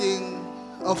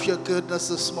of your goodness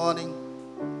this morning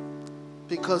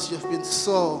because you've been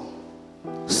so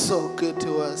good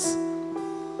to us.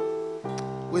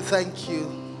 We thank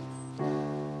you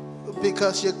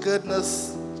because your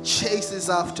goodness chases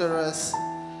after us,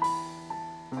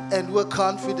 and we're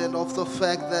confident of the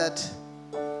fact that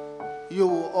you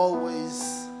will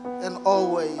always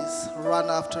run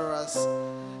after us.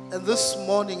 And this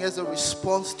morning, as a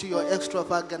response to your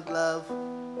extravagant love,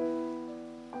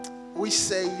 we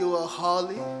say you are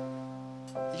holy,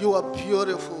 you are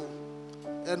beautiful,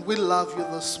 and we love you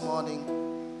this morning.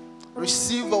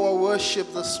 Receive our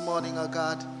worship this morning, oh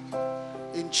God.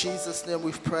 In Jesus' name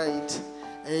we've prayed.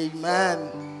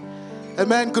 Amen.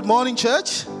 Amen. Good morning,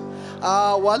 church.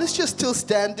 While it's just still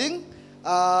standing,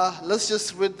 let's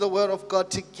just read the word of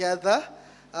God together.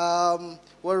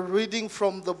 We're reading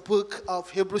from the book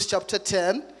of Hebrews chapter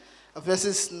 10,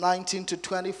 verses 19 to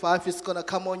 25. It's going to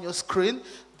come on your screen.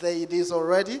 There it is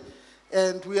already.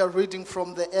 And we are reading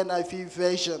from the NIV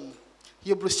version.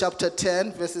 Hebrews chapter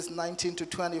 10, verses 19 to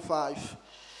 25.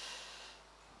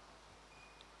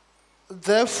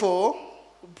 Therefore,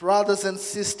 brothers and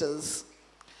sisters,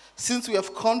 since we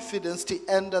have confidence to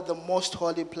enter the most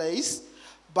holy place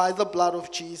by the blood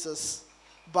of Jesus,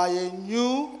 by a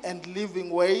new and living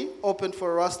way opened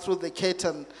for us through the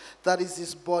curtain that is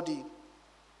his body.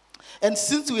 And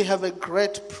since we have a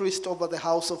great priest over the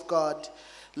house of God,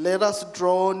 let us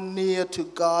draw near to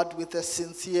God with a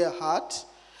sincere heart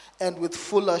and with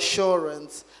full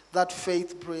assurance that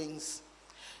faith brings,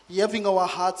 having our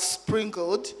hearts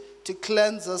sprinkled to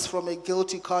cleanse us from a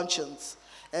guilty conscience,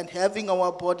 and having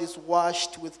our bodies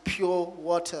washed with pure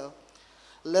water.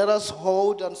 Let us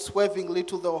hold unswervingly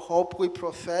to the hope we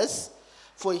profess,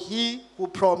 for he who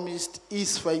promised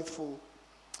is faithful.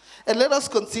 And let us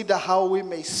consider how we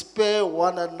may spur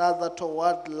one another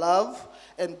toward love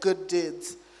and good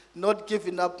deeds, not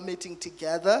giving up meeting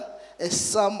together, as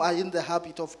some are in the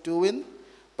habit of doing,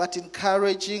 but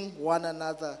encouraging one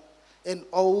another, and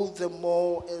all the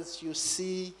more as you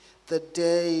see the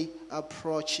day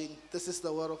approaching. This is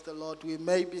the word of the Lord. We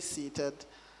may be seated.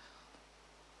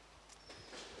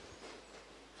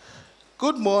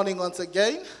 Good morning once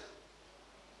again.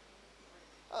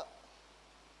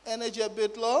 Energy a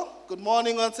bit low. Good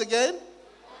morning once again.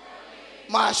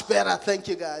 Much better. Thank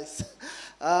you, guys.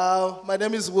 My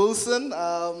name is Wilson.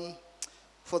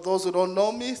 For those who don't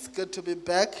know me, it's good to be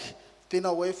back. Been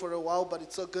away for a while, but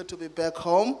it's so good to be back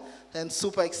home, and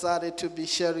super excited to be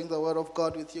sharing the word of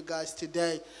God with you guys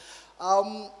today.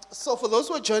 So for those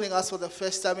who are joining us for the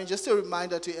first time, and just a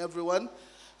reminder to everyone,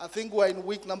 I think we're in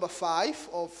week number 5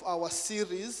 of our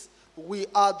series, We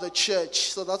Are the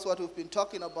Church. So that's what we've been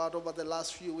talking about over the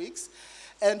last few weeks.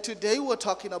 And today we're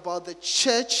talking about the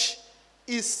church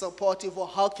is supportive, or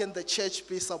how can the church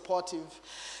be supportive?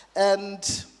 And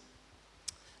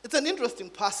it's an interesting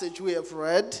passage we have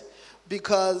read,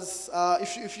 because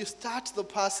if you start the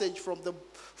passage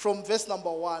from verse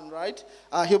number 1, right?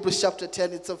 Hebrews chapter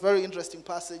 10, it's a very interesting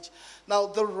passage. Now,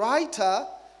 the writer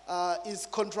is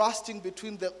contrasting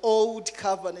between the old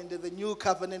covenant and the new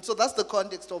covenant. So that's the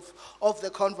context of the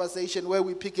conversation, where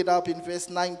we pick it up in verse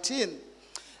 19.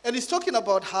 And he's talking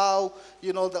about how,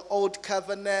 the old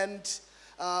covenant,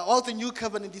 all the new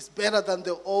covenant is better than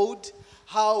the old.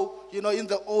 How, in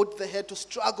the old they had to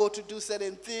struggle to do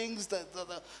certain things.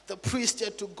 The priest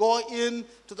had to go in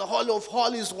to the Holy of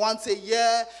Holies once a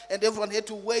year, and everyone had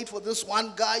to wait for this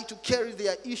one guy to carry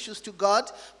their issues to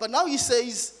God. But now he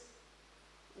says,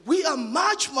 we are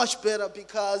much, much better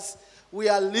because we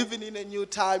are living in a new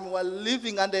time. We are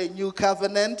living under a new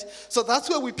covenant. So that's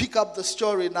where we pick up the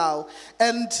story now.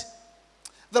 And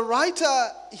the writer,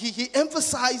 he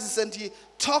emphasizes and he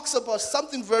talks about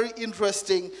something very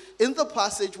interesting in the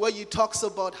passage, where he talks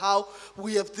about how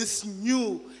we have this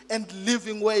new and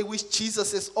living way which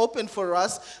Jesus has opened for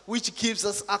us, which gives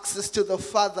us access to the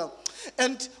Father.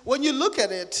 And when you look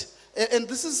at it, and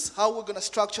this is how we're going to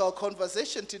structure our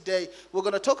conversation today, we're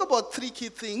going to talk about 3 key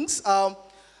things.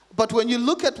 But when you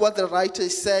look at what the writer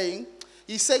is saying,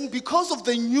 he's saying because of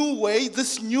the new way,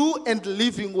 this new and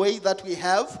living way that we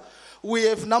have,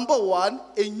 number 1,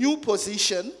 a new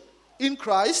position in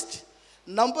Christ.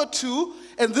 Number 2,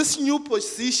 and this new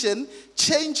position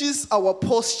changes our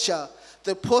posture,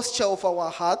 the posture of our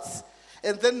hearts.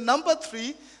 And then number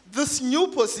 3, this new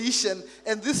position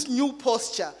and this new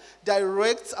posture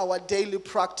directs our daily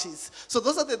practice. So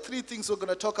those are the 3 things we're going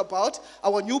to talk about: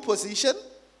 our new position,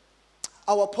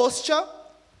 our posture,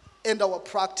 and our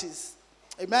practice.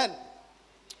 Amen.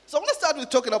 So I'm going to start with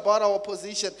talking about our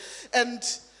position. And,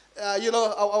 I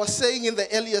was saying in the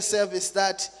earlier service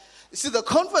that You see, the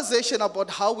conversation about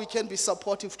how we can be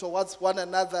supportive towards one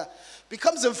another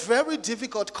becomes a very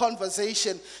difficult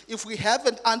conversation if we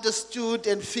haven't understood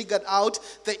and figured out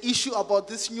the issue about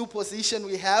this new position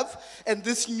we have and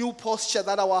this new posture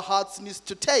that our hearts need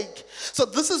to take. So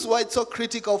this is why it's so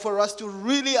critical for us to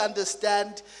really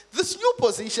understand this new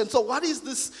position. So what is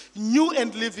this new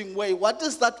and living way? What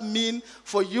does that mean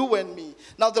for you and me?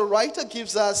 Now the writer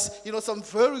gives us, some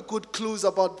very good clues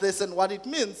about this and what it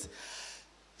means.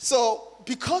 So,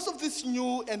 because of this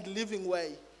new and living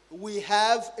way, we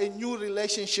have a new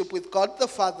relationship with God the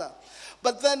Father.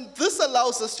 But then this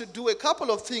allows us to do a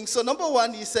couple of things. So, number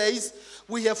one, he says,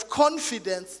 we have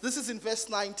confidence. This is in verse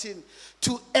 19,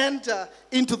 to enter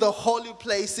into the holy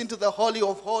place, into the Holy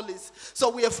of Holies. So,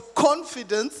 we have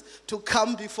confidence to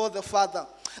come before the Father.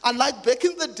 Unlike back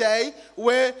in the day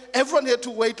where everyone had to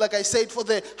wait, like I said, for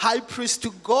the high priest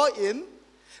to go in,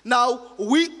 now,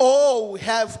 we all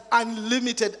have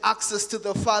unlimited access to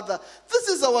the Father. This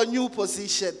is our new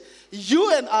position.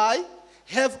 You and I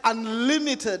have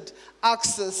unlimited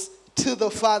access to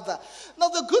the Father. Now,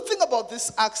 the good thing about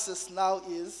this access now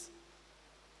is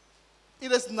it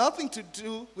has nothing to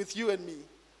do with you and me.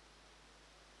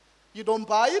 You don't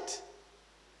buy it.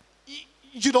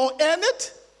 You don't earn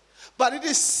it. But it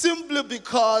is simply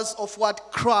because of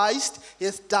what Christ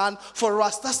has done for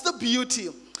us. That's the beauty.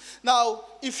 Now,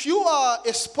 if you are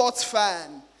a sports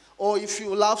fan, or if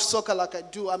you love soccer like I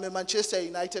do, I'm a Manchester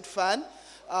United fan.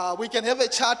 We can have a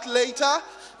chat later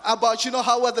about,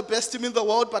 how we're the best team in the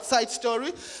world, but side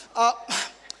story.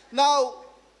 Now,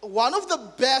 one of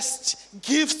the best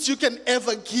gifts you can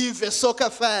ever give a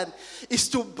soccer fan is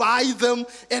to buy them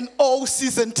an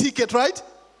all-season ticket, right?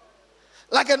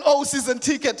 Like an all-season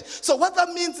ticket. So what that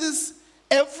means is,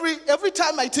 Every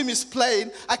time my team is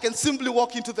playing, I can simply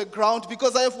walk into the ground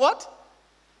because I have what?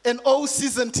 An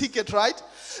all-season ticket, right?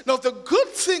 Now, the good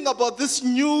thing about this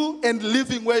new and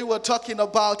living way we're talking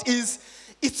about is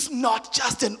it's not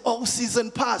just an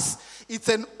all-season pass. It's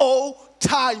an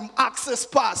all-time access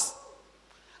pass.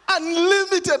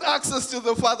 Unlimited access to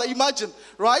the Father. Imagine,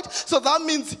 right? So that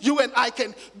means you and I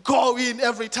can go in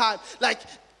every time. Like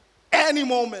any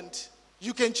moment.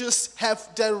 You can just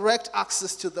have direct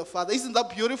access to the Father. Isn't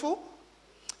that beautiful?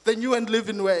 The new and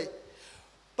living way.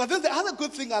 But then the other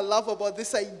good thing I love about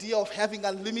this idea of having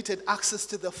unlimited access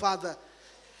to the Father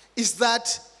is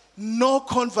that no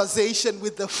conversation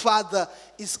with the Father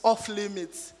is off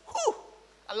limits. Whew,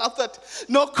 I love that.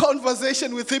 No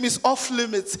conversation with him is off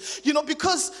limits.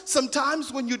 Because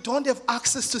sometimes when you don't have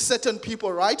access to certain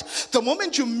people, right? The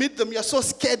moment you meet them, you're so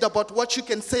scared about what you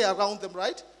can say around them,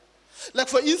 right? Like,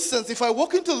 for instance, if I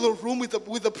walk into the room with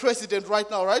the president right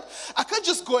now, right? I can't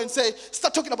just go and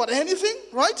start talking about anything,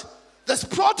 right? There's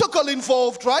protocol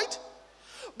involved, right?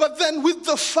 But then with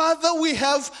the Father, we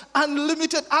have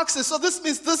unlimited access. So this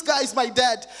means this guy is my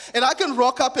dad, and I can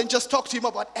rock up and just talk to him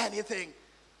about anything.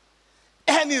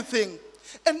 Anything.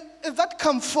 And that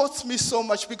comforts me so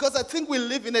much because I think we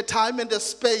live in a time and a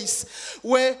space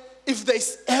where if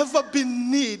there's ever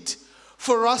been need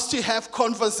for us to have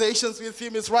conversations with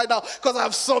him is right now, because I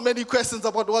have so many questions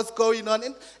about what's going on.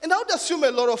 And I would assume a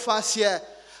lot of us here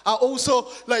are also,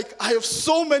 I have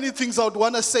so many things I would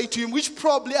want to say to him, which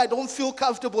probably I don't feel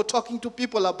comfortable talking to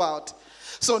people about.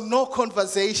 So no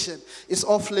conversation is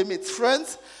off limits.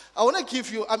 Friends, I want to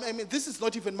give you, this is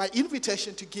not even my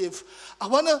invitation to give. I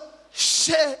want to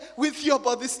share with you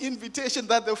about this invitation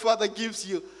that the Father gives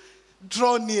you.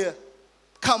 Draw near.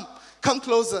 Come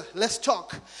closer. Let's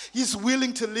talk. He's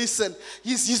willing to listen.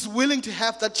 He's willing to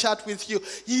have that chat with you.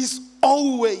 He's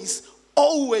always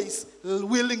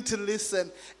willing to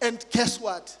listen. And guess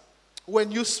what?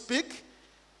 When you speak,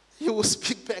 he will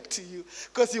speak back to you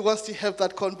because he wants to have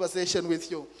that conversation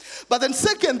with you. But then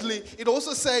secondly, it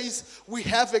also says we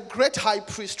have a great high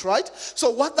priest, right? So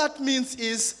what that means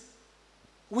is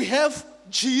we have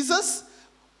Jesus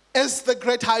as the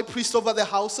great high priest over the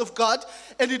house of God,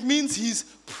 and it means he's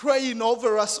praying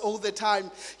over us all the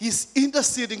time. He's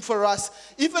interceding for us,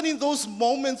 even in those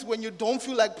moments when you don't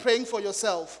feel like praying for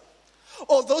yourself,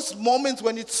 or those moments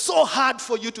when it's so hard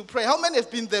for you to pray. How many have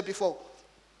been there before?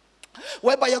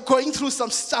 Whereby you're going through some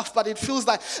stuff, but it feels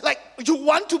like you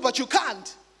want to, but you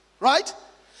can't, right?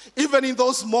 Even in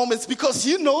those moments, because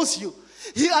he knows you.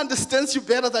 He understands you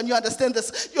better than you understand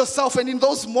this yourself. And in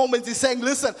those moments, he's saying,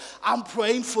 listen, I'm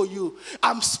praying for you.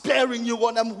 I'm sparing you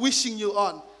on. I'm wishing you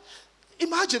on.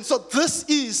 Imagine. So this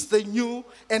is the new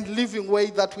and living way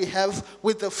that we have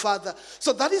with the Father.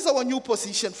 So that is our new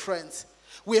position, friends.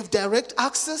 We have direct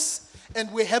access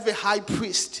and we have a high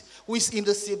priest who is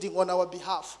interceding on our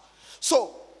behalf.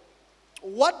 So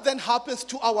what then happens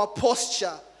to our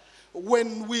posture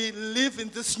when we live in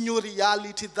this new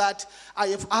reality that I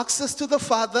have access to the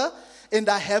Father and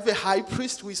I have a high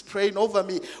priest who is praying over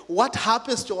me, what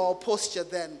happens to our posture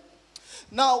then?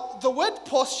 Now, the word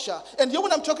posture, and here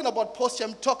when I'm talking about posture,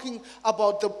 I'm talking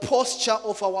about the posture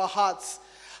of our hearts.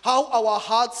 How our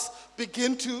hearts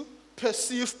begin to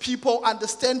perceive people,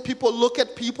 understand people, look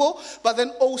at people, but then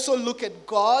also look at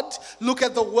God, look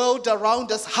at the world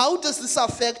around us. How does this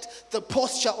affect the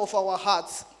posture of our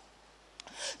hearts?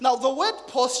 Now, the word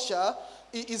posture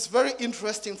is very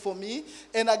interesting for me.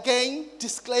 And again,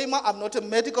 disclaimer, I'm not a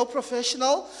medical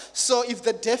professional. So if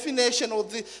the definition or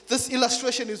this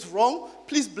illustration is wrong,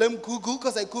 please blame Google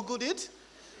because I Googled it.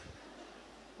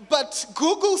 But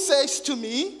Google says to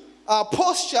me,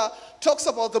 posture talks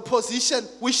about the position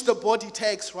which the body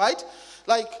takes, right?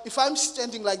 Like if I'm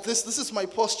standing like this is my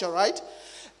posture, right?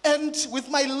 And with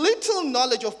my little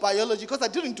knowledge of biology, because I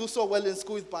didn't do so well in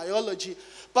school with biology,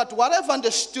 but what I've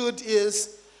understood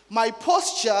is my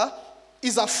posture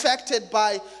is affected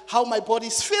by how my body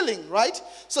is feeling, right?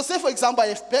 So say, for example, I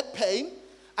have back pain.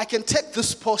 I can take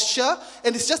this posture,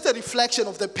 and it's just a reflection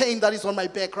of the pain that is on my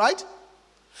back, right?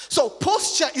 So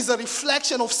posture is a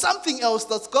reflection of something else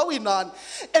that's going on.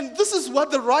 And this is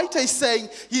what the writer is saying.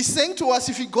 He's saying to us,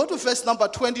 if you go to verse number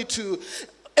 22,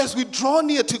 as we draw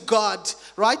near to God,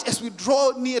 right, as we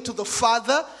draw near to the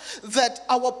Father, that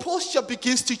our posture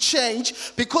begins to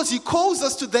change because he calls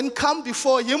us to then come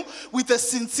before him with a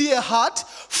sincere heart,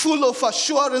 full of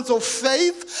assurance of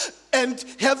faith, and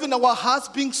having our hearts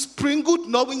being sprinkled,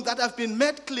 knowing that I've been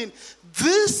made clean.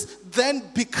 This then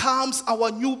becomes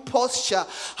our new posture,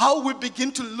 how we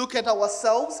begin to look at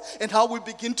ourselves and how we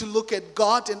begin to look at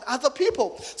God and other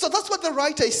people. So that's what the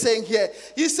writer is saying here.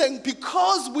 He's saying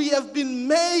because we have been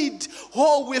made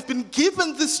whole, we have been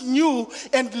given this new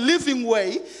and living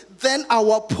way, then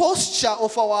our posture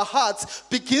of our hearts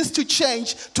begins to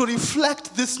change to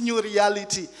reflect this new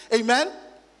reality. Amen?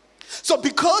 So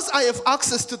because I have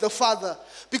access to the Father,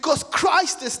 because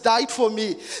Christ has died for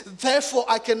me, therefore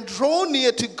I can draw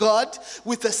near to God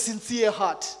with a sincere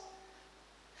heart.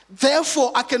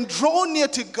 Therefore I can draw near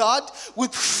to God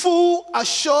with full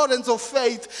assurance of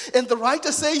faith. And the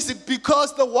writer says it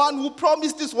because the one who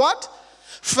promised is what?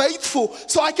 Faithful.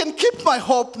 So I can keep my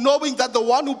hope knowing that the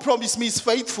one who promised me is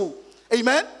faithful.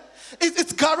 Amen?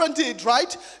 It's guaranteed,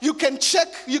 right? You can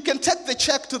take the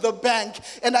check to the bank,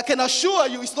 and I can assure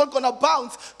you it's not going to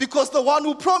bounce because the one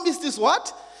who promised is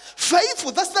what?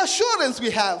 Faithful. That's the assurance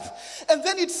we have. And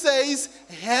then it says,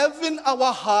 having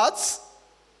our hearts,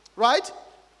 right,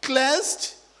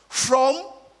 cleansed from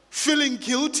feeling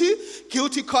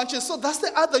guilty conscience. So that's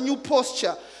the other new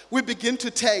posture we begin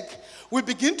to take. We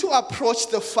begin to approach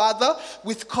the Father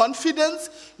with confidence,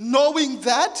 knowing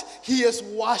that he has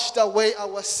washed away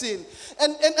our sin.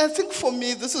 And I think for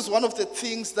me, this is one of the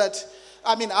things that,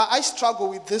 I struggle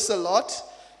with this a lot,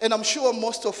 and I'm sure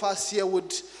most of us here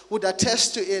would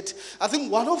attest to it. I think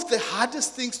one of the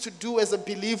hardest things to do as a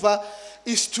believer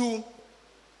is to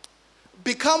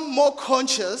become more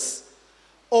conscious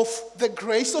of the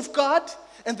grace of God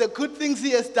and the good things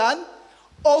he has done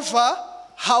over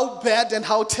how bad and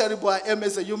how terrible I am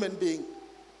as a human being,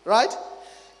 right?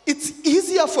 It's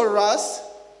easier for us,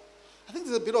 I think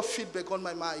there's a bit of feedback on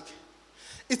my mic.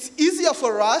 It's easier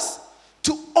for us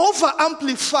to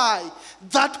over-amplify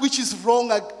that which is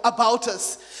wrong about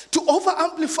us, to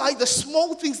over-amplify the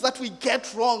small things that we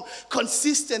get wrong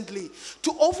consistently,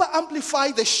 to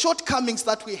over-amplify the shortcomings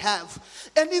that we have.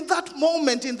 And in that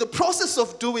moment, in the process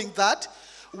of doing that,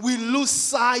 we lose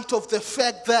sight of the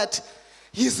fact that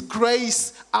his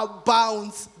grace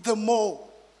abounds the more.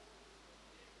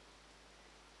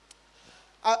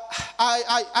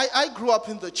 I grew up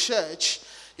in the church,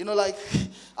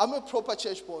 I'm a proper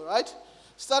church boy, right?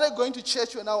 Started going to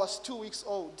church when I was 2 weeks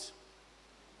old.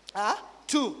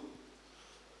 2.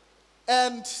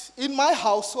 And in my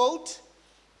household,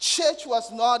 church was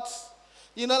not,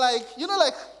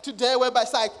 like today whereby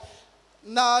it's like,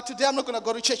 nah, today I'm not going to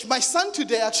go to church. My son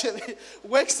today actually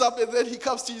wakes up and then he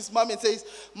comes to his mom and says,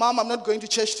 Mom, I'm not going to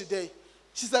church today.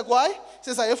 She's like, why? He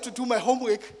says, I have to do my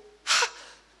homework.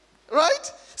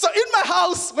 Right? So in my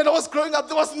house, when I was growing up,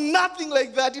 there was nothing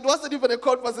like that. It wasn't even a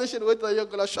conversation whether you're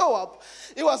going to show up.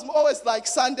 It was always like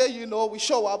Sunday, we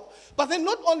show up. But then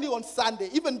not only on Sunday,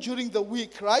 even during the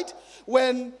week, right?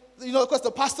 When, because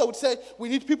the pastor would say, we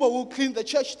need people who clean the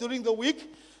church during the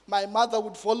week. My mother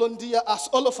would volunteer us,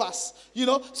 all of us,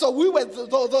 So we were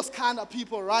those kind of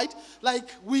people, right? Like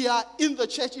we are in the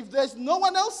church. If there's no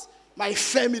one else, my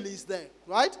family is there,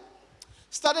 right?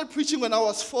 Started preaching when I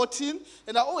was 14,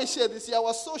 and I always share this. I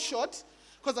was so short,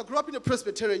 Because I grew up in a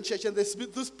Presbyterian church, and there's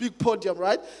this big podium,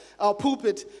 right? Our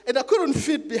pulpit. And I couldn't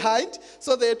fit behind,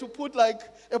 so they had to put like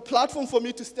a platform for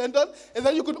me to stand on, and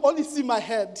then you could only see my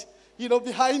head,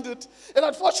 behind it. And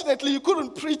unfortunately, you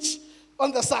couldn't preach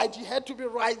on the side. You had to be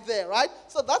right there, right?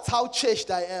 So that's how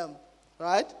churched I am,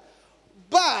 right?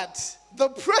 But the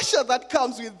pressure that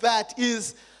comes with that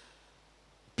is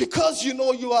because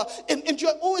you are, and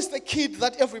you're always the kid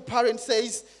that every parent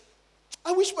says,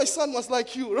 I wish my son was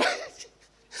like you, right?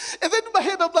 And then in my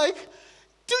head, I'm like,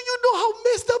 do you know how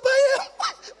messed up I am?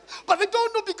 But I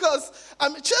don't know because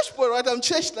I'm a church boy, right? I'm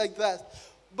church like that.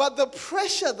 But the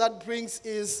pressure that brings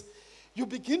is you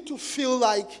begin to feel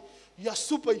like you're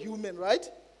superhuman, right?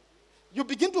 You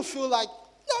begin to feel like,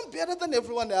 no, I'm better than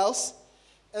everyone else.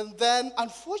 And then,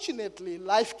 unfortunately,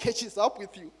 life catches up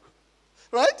with you,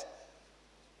 right?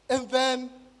 And then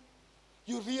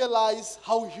you realize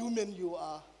how human you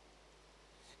are.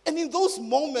 And in those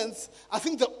moments, I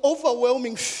think the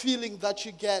overwhelming feeling that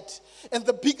you get and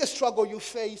the biggest struggle you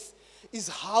face is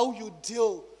how you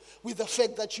deal with the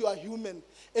fact that you are human.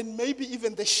 And maybe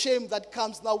even the shame that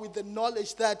comes now with the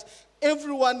knowledge that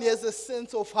everyone has a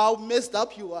sense of how messed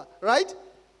up you are, right?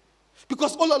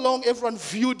 Because all along, everyone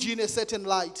viewed you in a certain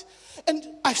light. And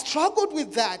I struggled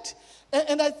with that.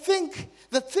 And I think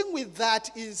the thing with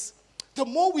that is, the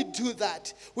more we do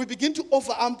that, we begin to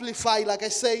over-amplify, like I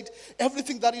said,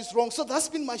 everything that is wrong. So that's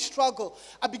been my struggle.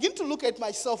 I begin to look at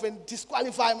myself and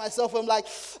disqualify myself. I'm like,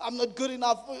 I'm not good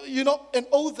enough, and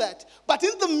all that. But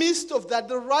in the midst of that,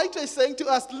 the writer is saying to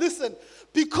us, listen,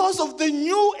 because of the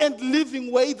new and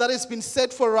living way that has been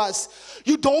set for us,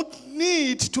 you don't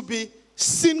need to be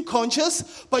sin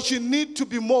conscious, but you need to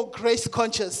be more grace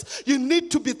conscious. You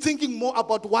need to be thinking more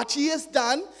about what he has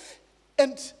done.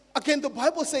 And again, the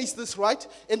Bible says this, right?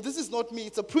 And this is not me.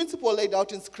 It's a principle laid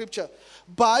out in Scripture.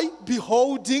 By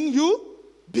beholding, you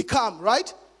become,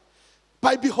 right?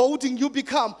 By beholding, you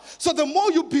become. So the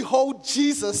more you behold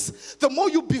Jesus, the more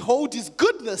you behold his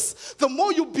goodness, the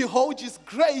more you behold his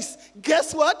grace,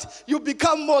 guess what? You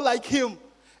become more like him.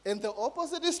 And the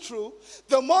opposite is true.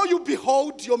 The more you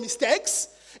behold your mistakes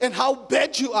and how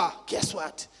bad you are, guess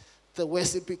what? The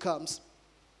worse it becomes.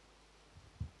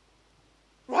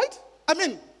 Right?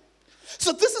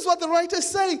 So this is what the writer is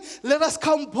saying. Let us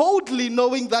come boldly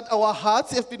knowing that our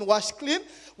hearts have been washed clean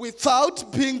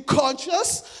without being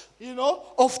conscious,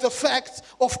 of the fact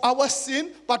of our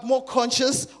sin, but more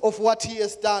conscious of what he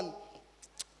has done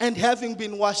and having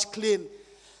been washed clean.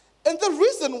 And the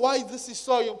reason why this is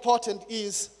so important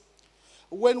is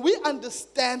when we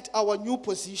understand our new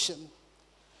position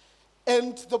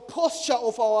and the posture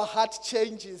of our heart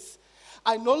changes,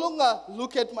 I no longer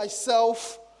look at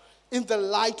myself in the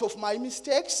light of my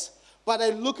mistakes, but I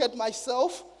look at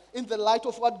myself in the light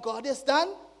of what God has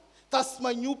done. That's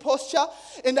my new posture.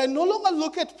 And I no longer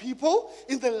look at people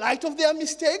in the light of their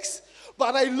mistakes,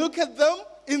 but I look at them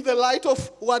in the light of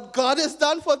what God has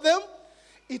done for them.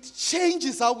 It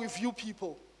changes how we view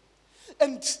people.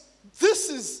 And this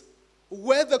is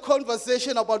where the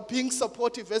conversation about being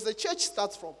supportive as a church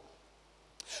starts from.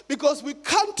 Because we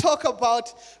can't talk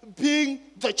about being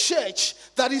the church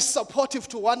that is supportive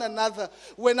to one another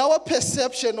when our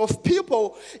perception of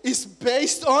people is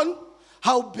based on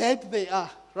how bad they are,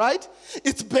 right?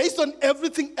 It's based on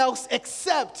everything else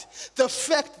except the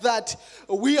fact that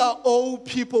we are all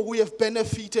people who have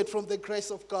benefited from the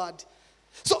grace of God.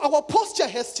 So our posture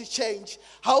has to change.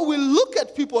 How we look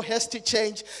at people has to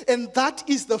change. And that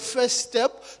is the first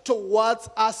step towards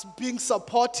us being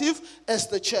supportive as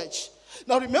the church.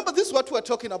 Now remember, this is what we're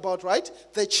talking about, right?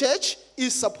 The church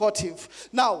is supportive.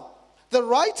 Now, the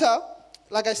writer,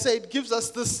 like I said, gives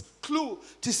us this clue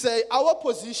to say our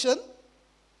position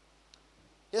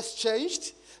has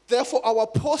changed. Therefore, our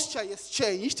posture has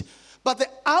changed. But the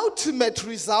ultimate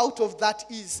result of that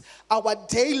is our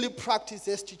daily practice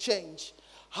has to change.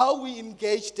 How we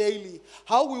engage daily,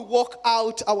 how we walk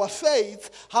out our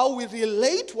faith, how we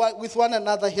relate with one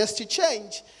another has to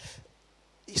change.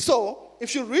 So,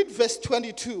 if you read verse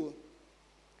 22,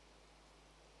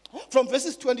 from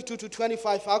verses 22 to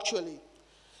 25 actually,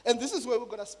 and this is where we're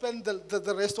going to spend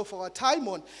the rest of our time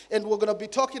on, and we're going to be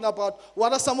talking about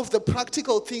what are some of the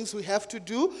practical things we have to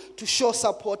do to show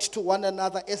support to one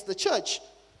another as the church.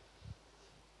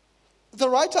 The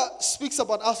writer speaks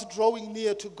about us drawing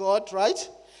near to God, right?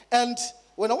 And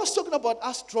when I was talking about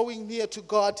us drawing near to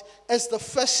God as the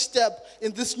first step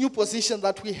in this new position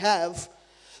that we have,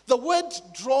 the word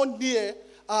draw near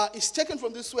is taken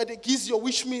from this word egizio,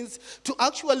 which means to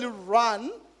actually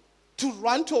run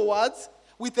towards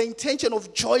with the intention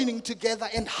of joining together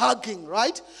and hugging,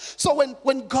 right? So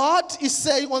when God is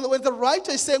saying, when the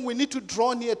writer is saying we need to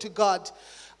draw near to God,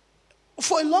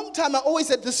 For a long time, I always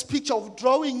had this picture of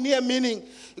drawing near, meaning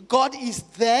God is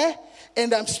there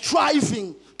and I'm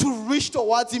striving to reach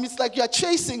towards him. It's like you're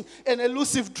chasing an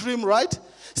elusive dream, right?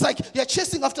 It's like you're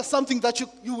chasing after something that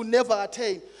you will never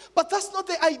attain. But that's not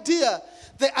the idea.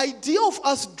 The idea of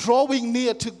us drawing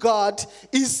near to God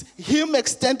is him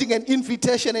extending an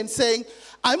invitation and saying,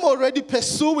 I'm already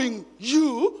pursuing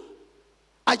you.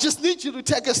 I just need you to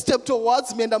take a step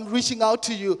towards me and I'm reaching out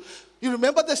to you. You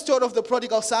remember the story of the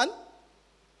prodigal son?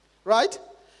 Right?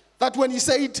 That when he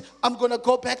said, I'm going to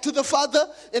go back to the father,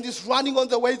 and he's running on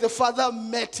the way, the father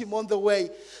met him on the way.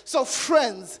 So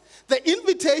friends, the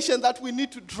invitation that we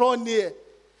need to draw near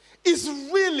is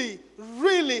really,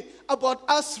 really about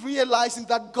us realizing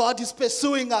that God is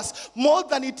pursuing us more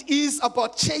than it is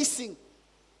about chasing.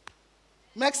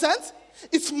 Make sense?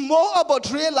 It's more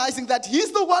about realizing that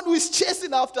he's the one who is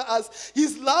chasing after us.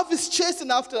 His love is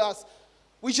chasing after us.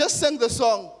 We just sang the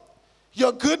song,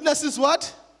 your goodness is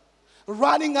what?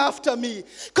 Running after me.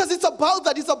 Because it's about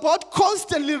that. It's about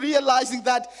constantly realizing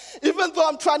that even though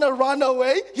I'm trying to run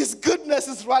away, his goodness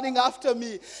is running after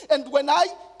me. And when I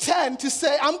tend to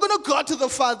say, I'm going to go to the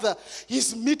Father,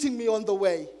 he's meeting me on the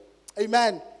way.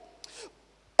 Amen.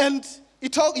 And he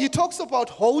talks about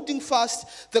holding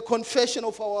fast the confession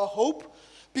of our hope,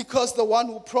 because the one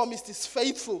who promised is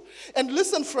faithful. And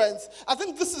listen, friends, I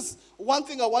think this is one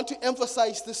thing I want to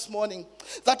emphasize this morning,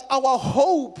 that our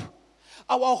hope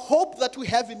that we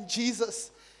have in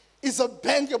Jesus is a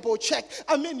bankable check.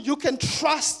 I mean, you can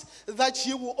trust that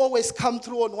he will always come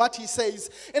through on what he says.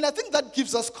 And I think that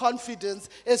gives us confidence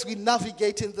as we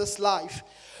navigate in this life.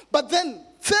 But then,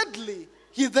 thirdly,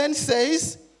 he then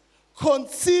says,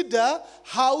 consider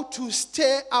how to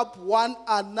stir up one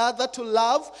another to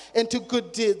love and to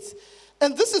good deeds.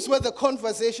 And this is where the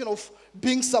conversation of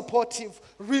being supportive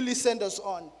really centers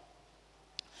on.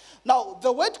 Now,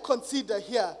 the word consider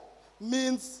here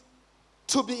means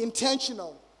to be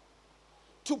intentional,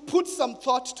 to put some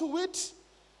thought to it,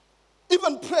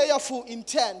 even prayerful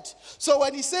intent. So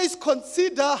when he says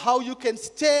consider how you can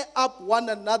stir up one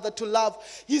another to love,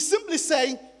 he's simply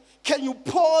saying, can you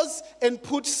pause and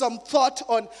put some thought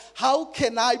on how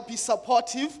can I be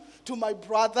supportive to my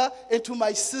brother and to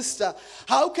my sister?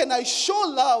 How can I show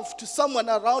love to someone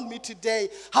around me today?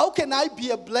 How can I be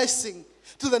a blessing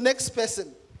to the next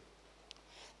person?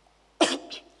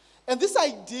 And this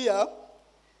idea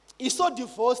is so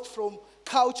divorced from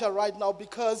culture right now,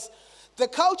 because the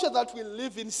culture that we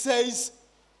live in says,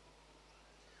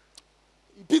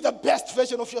 be the best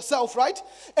version of yourself, right?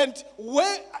 And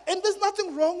there's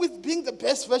nothing wrong with being the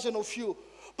best version of you.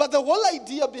 But the whole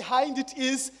idea behind it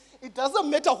is, it doesn't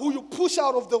matter who you push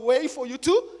out of the way for you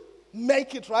to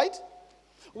make it, right?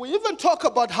 We even talk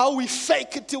about how we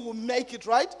fake it till we make it,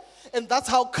 right? And that's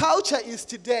how culture is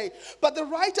today. But the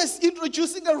writer is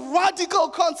introducing a radical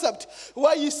concept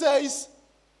where he says,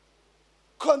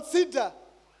 consider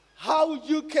how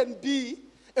you can be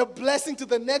a blessing to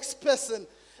the next person.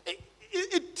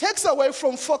 It takes away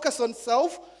from focus on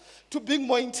self to being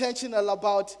more intentional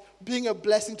about being a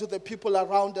blessing to the people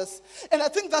around us. And I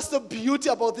think that's the beauty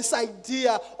about this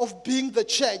idea of being the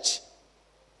church.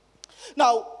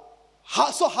 Now,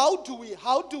 how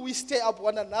do we stir up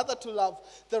one another to love?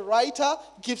 The writer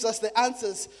gives us the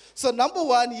answers. So number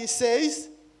one, he says,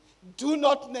 do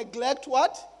not neglect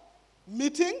what?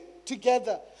 Meeting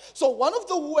together. So one of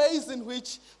the ways in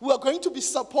which we are going to be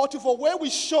supportive, or where we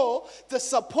show the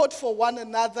support for one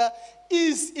another,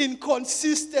 is in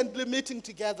consistently meeting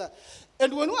together.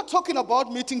 And when we're talking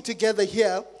about meeting together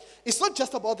here, it's not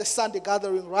just about the Sunday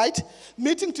gathering, right?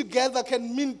 Meeting together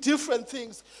can mean different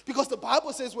things, because the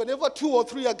Bible says whenever 2 or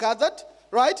 3 are gathered,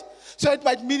 right? So it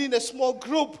might mean in a small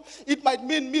group. It might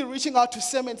mean me reaching out to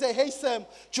Sam and say, hey Sam,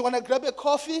 do you want to grab a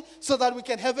coffee so that we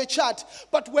can have a chat?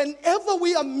 But whenever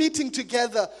we are meeting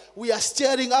together, we are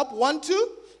stirring up one to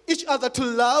each other to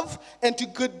love and to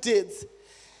good deeds.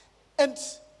 And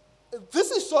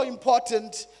this is so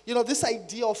important, this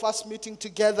idea of us meeting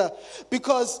together,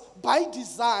 because by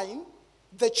design,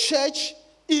 the church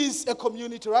is a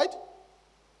community, right?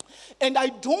 And I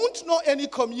don't know any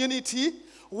community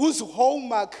whose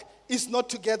hallmark is not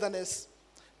togetherness.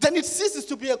 Then it ceases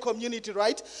to be a community,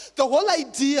 right? The whole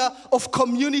idea of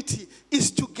community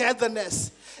is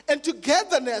togetherness. And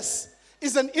togetherness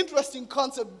is an interesting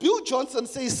concept. Bill Johnson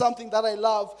says something that I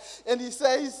love, and he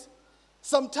says,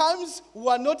 sometimes we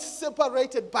are not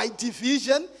separated by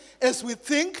division as we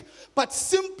think, but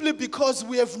simply because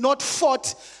we have not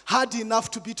fought hard enough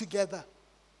to be together.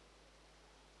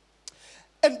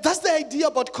 And that's the idea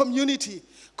about community.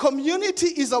 Community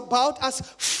is about us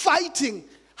fighting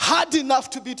hard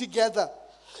enough to be together.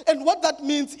 And what that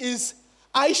means is,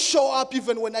 I show up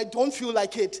even when I don't feel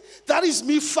like it. That is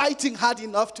me fighting hard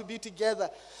enough to be together.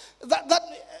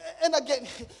 And again,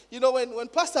 when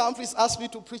Pastor Humphreys asked me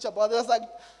to preach about it, I was like,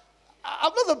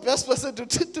 I'm not the best person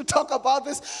to talk about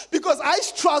this because I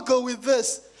struggle with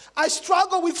this. I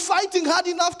struggle with fighting hard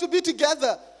enough to be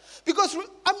together. Because,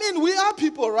 we are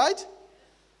people, right?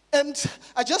 And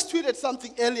I just tweeted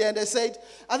something earlier and I said,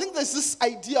 I think there's this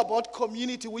idea about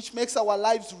community which makes our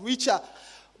lives richer.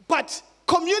 But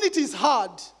community is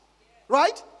hard,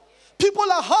 right? People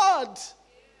are hard.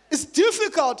 It's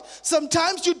difficult.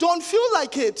 Sometimes you don't feel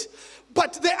like it.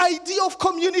 But the idea of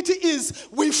community is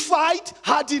we fight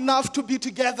hard enough to be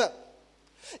together.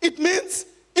 It means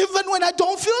even when I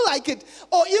don't feel like it,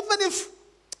 or even if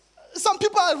some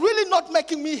people are really not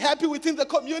making me happy within the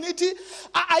community,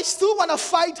 I still want to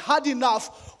fight hard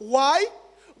enough. Why?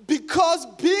 Because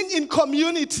being in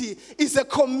community is a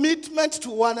commitment to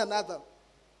one another.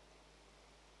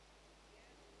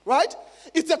 Right?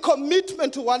 It's a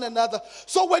commitment to one another.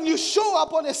 So when you show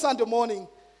up on a Sunday morning,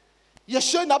 you're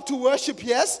showing up to worship,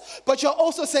 yes, but you're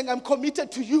also saying, I'm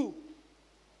committed to you.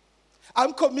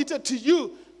 I'm committed to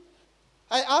you.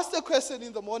 I asked a question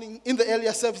in the morning, in the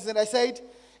earlier service, and I said,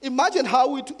 imagine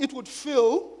how it would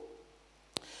feel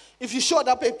if you showed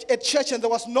up at church and there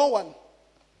was no one.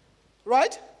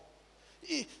 Right?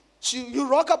 You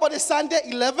rock up on a Sunday,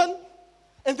 11,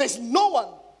 and there's no one.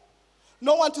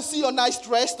 No one to see your nice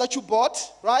dress that you bought,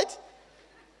 right?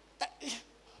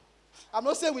 I'm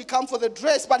not saying we come for the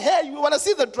dress, but hey, you want to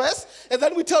see the dress, and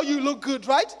then we tell you look good,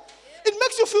 right? It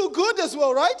makes you feel good as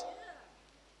well, right?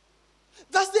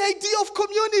 That's the idea of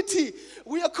community.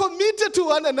 We are committed to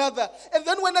one another. And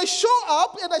then when I show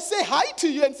up and I say hi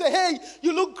to you and say, hey,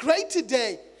 you look great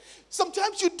today,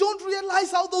 sometimes you don't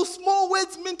realize how those small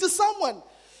words mean to someone.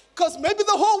 Because maybe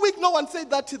the whole week no one said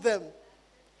that to them.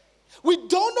 We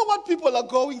don't know what people are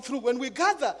going through when we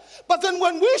gather. But then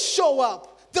when we show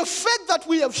up, the fact that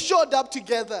we have showed up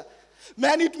together,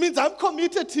 man, it means I'm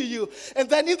committed to you. And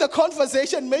then in the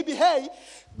conversation, maybe, hey,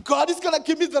 God is going to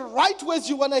give me the right words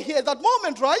you want to hear at that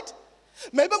moment, right?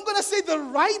 Maybe I'm going to say the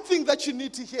right thing that you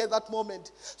need to hear at that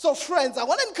moment. So friends, I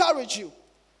want to encourage you.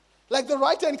 Like the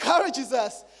writer encourages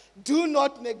us, do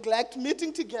not neglect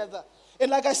meeting together.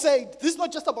 And like I said, this is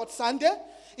not just about Sunday.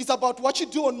 It's about what you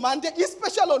do on Monday,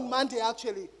 especially on Monday,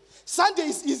 actually. Sunday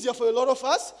is easier for a lot of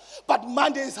us, but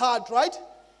Monday is hard, right?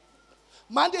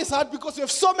 Monday is hard because you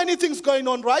have so many things going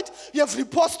on, right? You have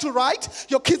reports to write.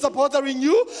 Your kids are bothering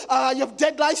you. You have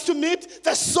deadlines to meet.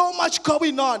 There's so much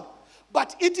going on.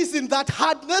 But it is in that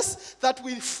hardness that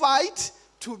we fight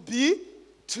to be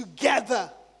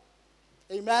together.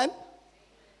 Amen?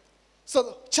 So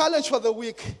the challenge for the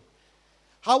week,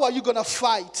 how are you going to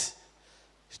fight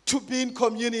to be in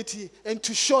community and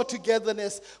to show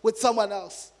togetherness with someone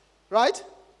else? Right?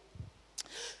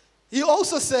 He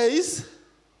also says,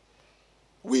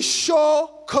 we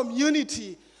show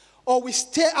community or we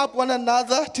stir up one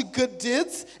another to good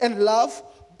deeds and love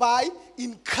by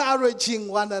encouraging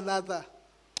one another.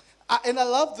 And I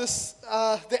love this,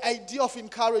 the idea of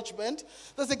encouragement.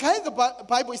 There's a guy in the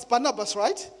Bible, is Barnabas,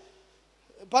 right?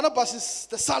 Barnabas is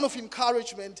the son of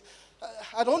encouragement.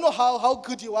 I don't know how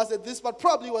good he was at this, but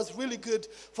probably was really good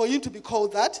for him to be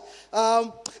called that.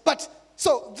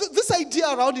 So this idea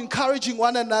around encouraging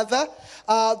one another,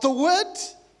 the word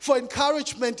for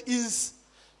encouragement is,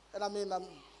 and I'm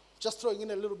just throwing in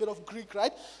a little bit of Greek,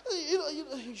 right?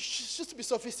 Just to be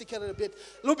sophisticated a bit,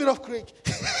 a little bit of Greek.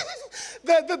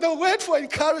 the word for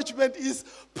encouragement is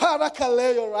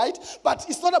parakaleo, right? But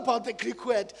it's not about the Greek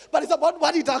word, but it's about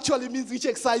what it actually means, which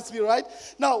excites me, right?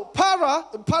 Now,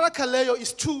 parakaleo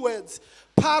is two words.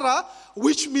 Para,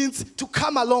 which means to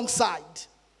come alongside,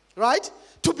 right?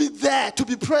 To be there, to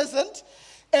be present.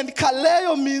 And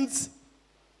kaleo means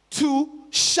to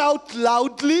shout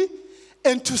loudly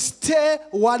and to stir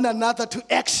one another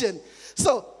to action.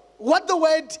 So what the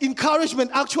word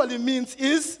encouragement actually means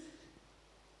is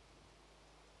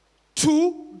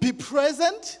to be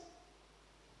present,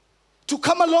 to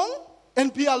come along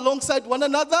and be alongside one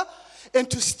another, and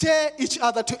to stir each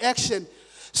other to action.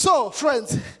 So,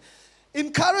 friends,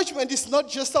 encouragement is not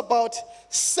just about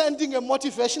sending a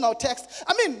motivational text.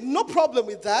 No problem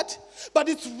with that, but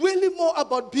it's really more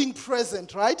about being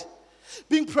present, right?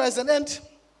 Being present. And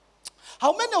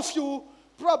how many of you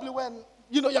probably when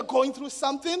you're going through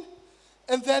something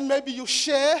and then maybe you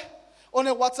share on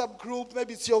a WhatsApp group,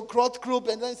 maybe it's your growth group,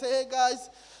 and then say, hey guys,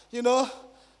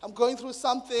 I'm going through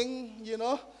something,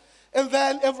 and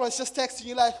then everyone's just texting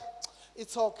you like,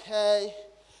 it's okay,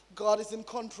 God is in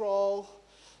control,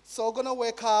 it's all gonna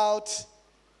work out.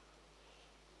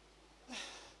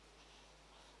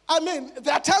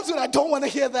 There are times when I don't want to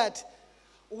hear that.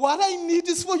 What I need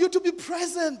is for you to be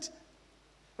present,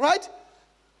 right?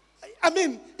 I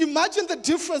mean, imagine the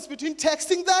difference between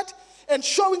texting that and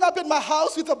showing up at my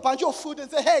house with a bunch of food and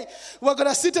say, hey, we're going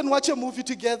to sit and watch a movie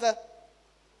together.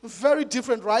 Very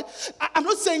different, right? I'm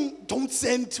not saying don't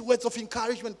send words of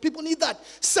encouragement. People need that.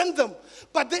 Send them.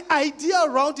 But the idea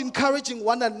around encouraging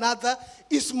one another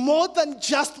is more than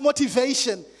just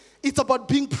motivation. It's about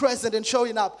being present and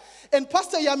showing up. And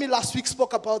Pastor Yami last week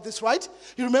spoke about this, right?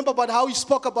 You remember about how he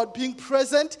spoke about being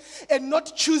present and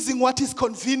not choosing what is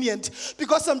convenient.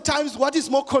 Because sometimes what is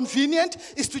more convenient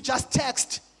is to just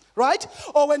text. Right?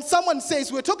 Or when someone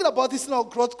says, we were talking about this in our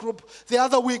growth group the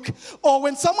other week, or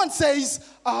when someone says,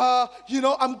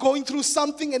 I'm going through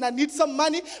something and I need some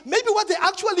money, maybe what they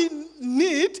actually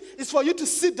need is for you to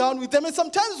sit down with them. And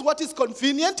sometimes what is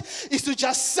convenient is to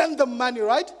just send them money,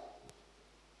 right?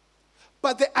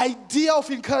 But the idea of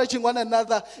encouraging one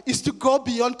another is to go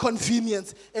beyond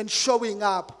convenience and showing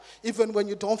up, even when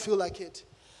you don't feel like it.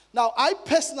 Now, I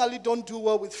personally don't do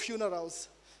well with funerals.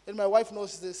 And my wife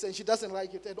knows this, and she doesn't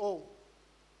like it at all.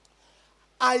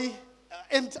 I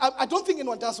don't think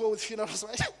anyone does well with funerals,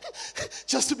 right?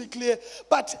 Just to be clear.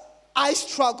 But I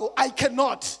struggle. I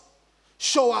cannot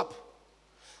show up.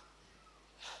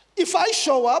 If I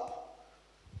show up,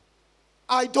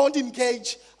 I don't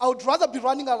engage. I would rather be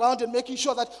running around and making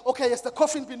sure that, okay, has the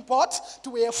coffin been bought? Do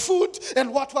we have food?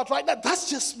 And what, right? Now, that's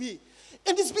just me.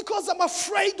 And it's because I'm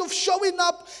afraid of showing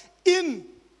up in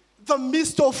the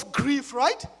midst of grief,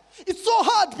 right? It's so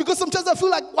hard because sometimes I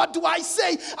feel like, what do I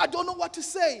say? I don't know what to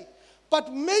say.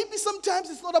 But maybe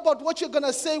sometimes it's not about what you're going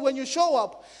to say when you show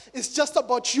up. It's just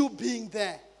about you being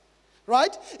there,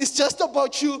 right? It's just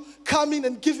about you coming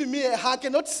and giving me a hug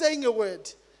and not saying a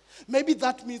word. Maybe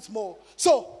that means more.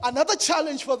 So, another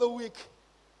challenge for the week.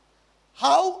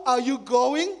 How are you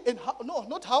going?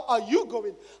 Not how are you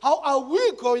going. How are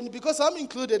we going? Because I'm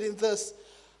included in this.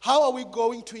 How are we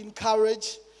going to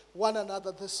encourage one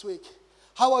another this week?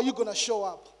 How are you going to show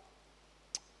up?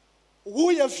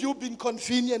 Who have you been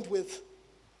convenient with?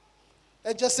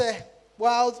 And just say,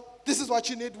 well, this is what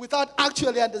you need without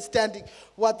actually understanding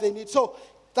what they need. So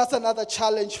that's another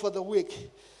challenge for the week.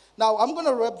 Now, I'm going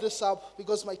to wrap this up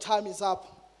because my time is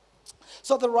up.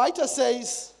 So the writer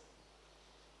says,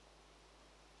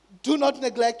 do not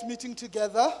neglect meeting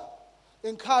together.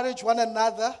 Encourage one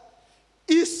another,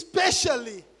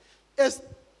 especially as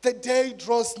the day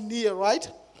draws near, right?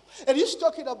 And he's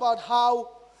talking about how,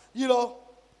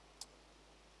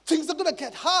 things are going to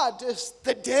get hard as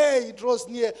the day draws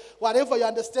near, whatever your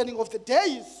understanding of the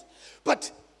day is.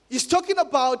 But he's talking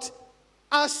about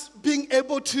us being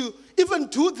able to even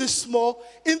do this more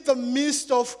in the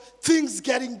midst of things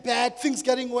getting bad, things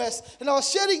getting worse. And I was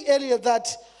sharing earlier that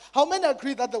how many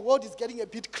agree that the world is getting a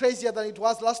bit crazier than it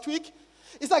was last week?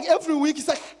 It's like every week, it's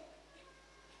like,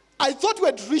 I thought we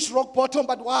had reached rock bottom,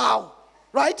 but wow,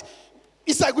 right?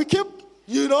 It's like we keep,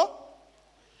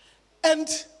 and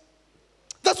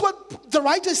that's what the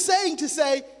writer is saying, to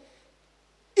say,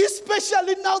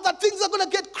 especially now that things are going to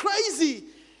get crazy,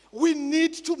 we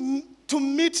need to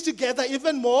meet together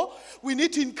even more. We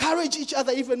need to encourage each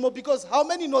other even more, because how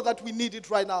many know that we need it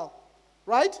right now,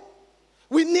 right?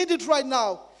 We need it right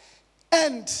now.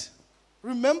 And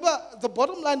remember, the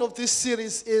bottom line of this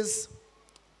series is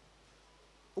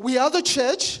we are the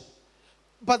church,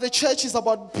 but the church is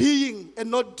about being and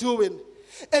not doing.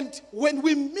 And when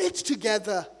we meet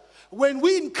together, when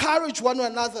we encourage one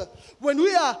another, when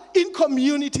we are in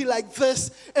community like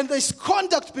this, and there's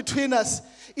conduct between us,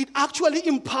 it actually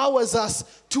empowers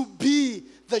us to be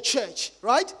the church,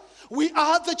 right? We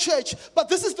are the church, but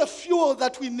this is the fuel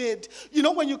that we need.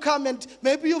 When you come and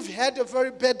maybe you've had a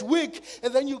very bad week,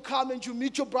 and then you come and you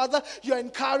meet your brother, you're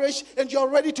encouraged, and you're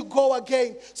ready to go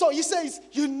again. So he says,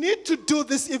 you need to do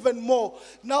this even more,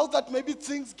 now that maybe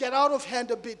things get out of hand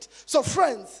a bit. So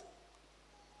friends,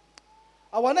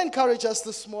 I want to encourage us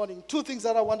this morning. 2 things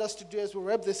that I want us to do as we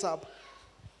wrap this up.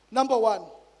 Number 1,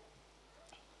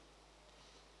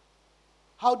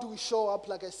 how do we show up,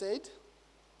 like I said?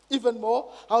 Even more.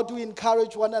 How do we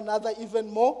encourage one another even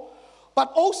more?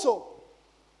 But also,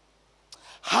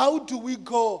 how do we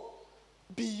go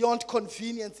beyond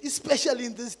convenience, especially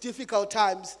in these difficult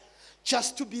times,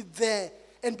 just to be there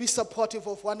and be supportive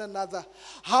of one another?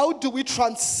 How do we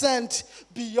transcend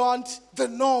beyond the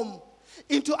norm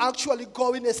into actually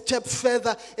going a step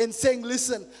further and saying,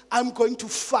 listen, I'm going to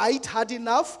fight hard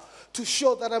enough to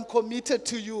show that I'm committed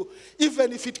to you,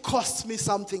 even if it costs me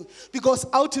something. Because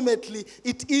ultimately,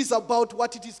 it is about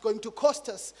what it is going to cost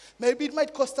us. Maybe it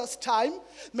might cost us time,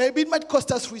 maybe it might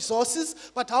cost us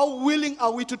resources, but how willing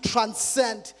are we to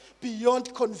transcend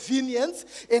beyond convenience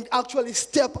and actually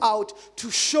step out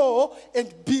to show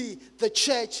and be the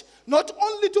church, not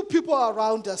only to people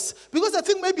around us, because I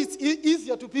think maybe it's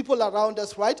easier to people around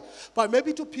us, right? But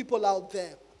maybe to people out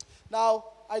there. Now,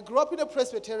 I grew up in a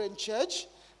Presbyterian church,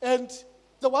 and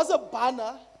there was a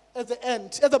banner at the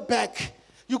end, at the back.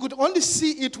 You could only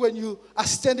see it when you are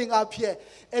standing up here,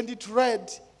 and it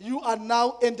read, "You are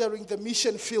now entering the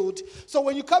mission field." So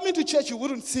when you come into church, you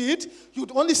wouldn't see it.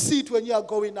 You'd only see it when you are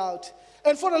going out.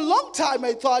 And for a long time,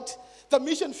 I thought the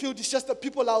mission field is just the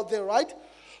people out there, right?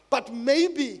 But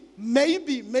maybe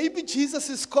Jesus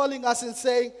is calling us and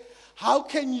saying, how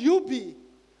can you be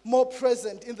more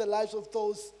present in the lives of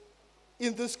those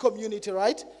in this community,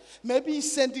 right? Maybe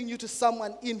he's sending you to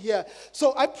someone in here.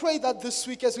 So I pray that this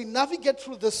week, as we navigate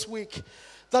through this week,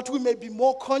 that we may be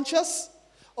more conscious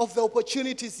of the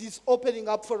opportunities he's opening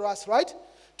up for us, right?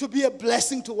 To be a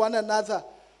blessing to one another.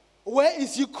 Where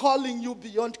is he calling you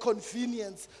beyond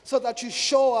convenience so that you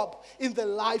show up in the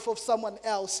life of someone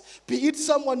else? Be it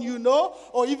someone you know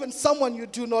or even someone you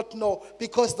do not know,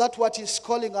 because that's what he's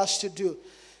calling us to do.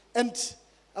 And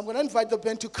I'm going to invite the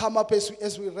band to come up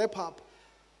as we wrap up.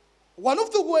 One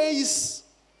of the ways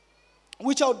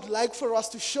which I would like for us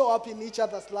to show up in each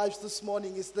other's lives this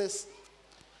morning is this.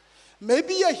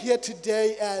 Maybe you're here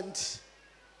today and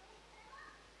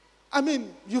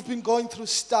you've been going through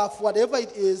stuff, whatever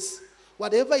it is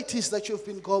that you've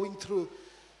been going through.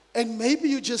 And maybe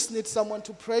you just need someone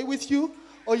to pray with you,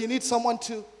 or you need someone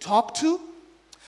to talk to.